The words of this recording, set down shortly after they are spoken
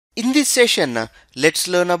In this session, let's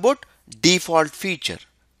learn about default feature.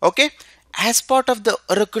 Okay, as part of the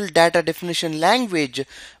Oracle data definition language,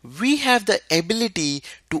 we have the ability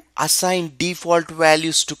to assign default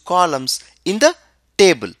values to columns in the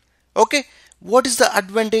table. Okay, what is the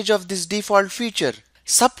advantage of this default feature?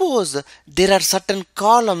 Suppose there are certain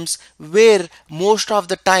columns where most of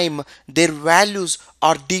the time their values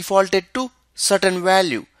are defaulted to certain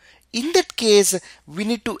value. In that case, we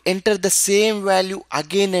need to enter the same value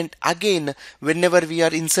again and again whenever we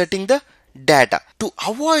are inserting the data. To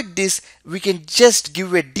avoid this, we can just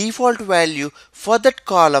give a default value for that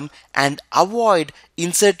column and avoid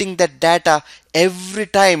inserting that data every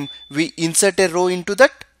time we insert a row into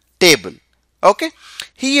that table. Okay,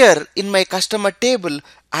 here in my customer table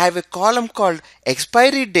I have a column called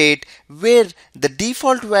expiry date where the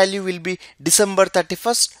default value will be December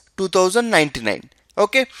 31st 2099.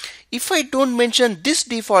 Okay, if I don't mention this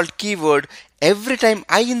default keyword every time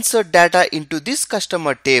I insert data into this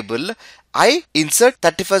customer table, I insert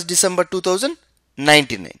 31st December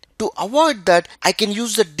 2099. To avoid that, I can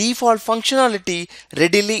use the default functionality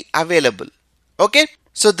readily available. Okay,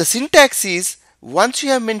 so the syntax is, once you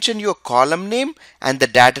have mentioned your column name and the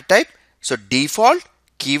data type, so default,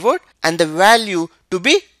 keyword and the value to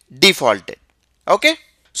be defaulted. Okay,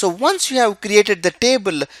 so once you have created the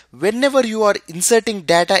table, whenever you are inserting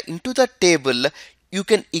data into the table, you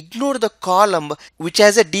can ignore the column which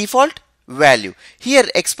has a default value. Here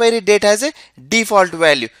expiry date has a default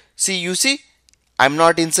value. See, you see, I'm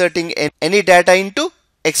not inserting any data into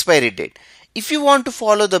expiry date. If you want to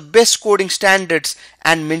follow the best coding standards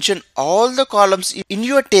and mention all the columns in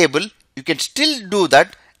your table, you can still do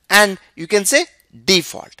that and you can say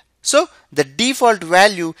default. So the default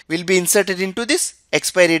value will be inserted into this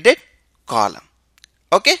expiry date column.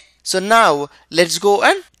 Okay, so now let's go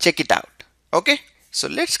and check it out. Okay, so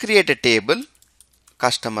let's create a table,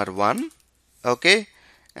 customer 1. Okay,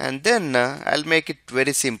 and then I'll make it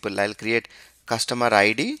very simple. I'll create customer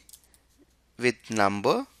ID with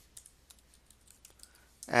number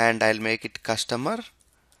and I'll make it customer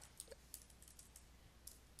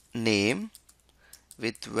name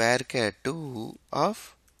with varchar 2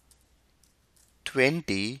 of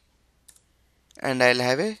 20 and I'll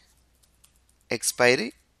have a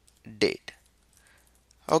expiry date.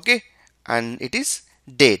 Okay, and it is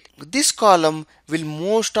date. This column will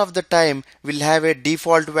most of the time will have a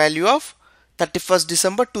default value of 31st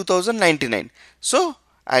December 2099. So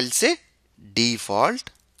I'll say default.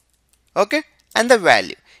 Okay, and the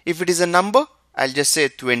value. If it is a number, I'll just say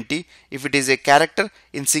 20. If it is a character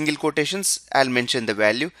in single quotations, I'll mention the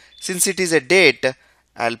value. Since it is a date,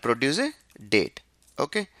 I'll produce a date.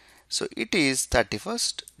 Okay, so it is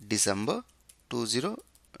 31st December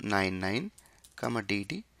 2099, comma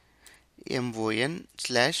dd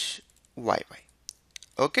mon/yy.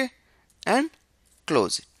 Okay, and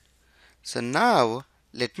close it. So now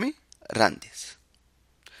let me run this.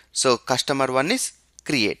 So customer 1 is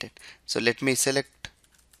created. So let me select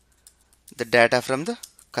the data from the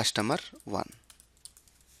customer 1.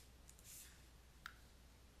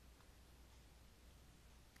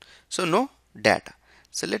 So no data.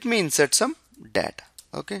 So let me insert some data.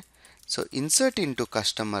 Okay, so insert into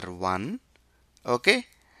customer 1. Okay,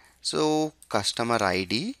 so customer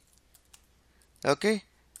ID. Okay,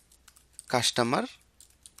 customer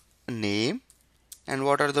name, and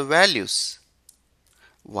what are the values?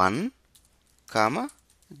 1 comma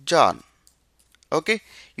John. Okay,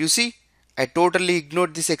 you see, I totally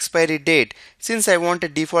ignored this expiry date since I want a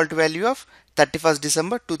default value of 31st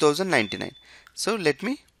December 2099. So let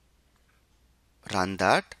me run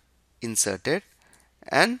that, insert it,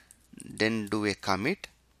 and then do a commit.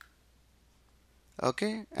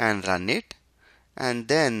 Okay, and run it, and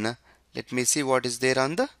then let me see what is there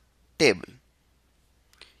on the table.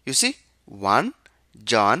 You see, 1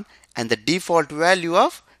 John and the default value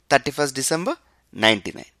of 31st December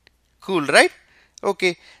 99. Cool, right?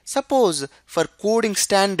 Okay, suppose for coding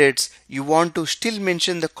standards you want to still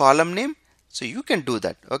mention the column name, so you can do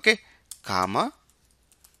that. Okay, comma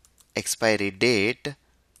expiry date,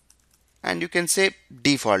 and you can say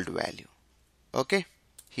default value. Okay,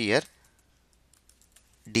 here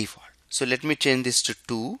default. So let me change this to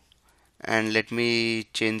 2 and let me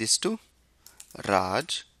change this to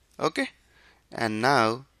Raj. Okay, and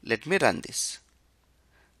now let me run this.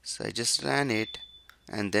 So I just ran it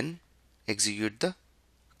and then execute the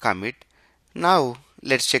commit. Now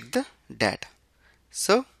let's check the data.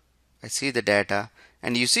 So I see the data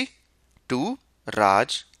and you see 2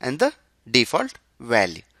 Raj and the default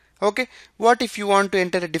value. Okay, what if you want to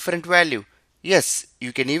enter a different value? Yes,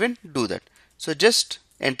 you can even do that. So just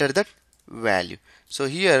enter that value. So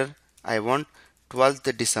here I want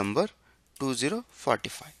 12th December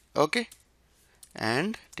 2045. Okay,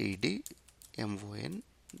 and TDMONY.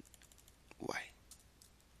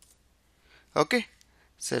 Okay,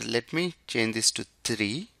 so let me change this to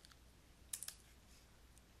 3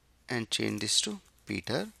 and change this to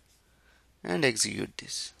Peter and execute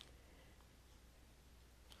this.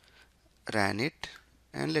 Run it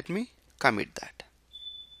and let me commit that.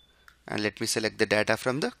 And let me select the data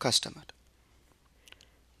from the customer.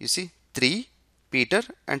 You see 3, Peter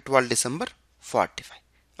and 12 December 45.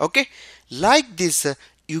 Okay, like this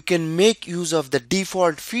you can make use of the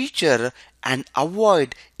default feature and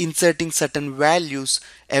avoid inserting certain values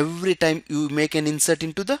every time you make an insert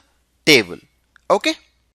into the table. Okay.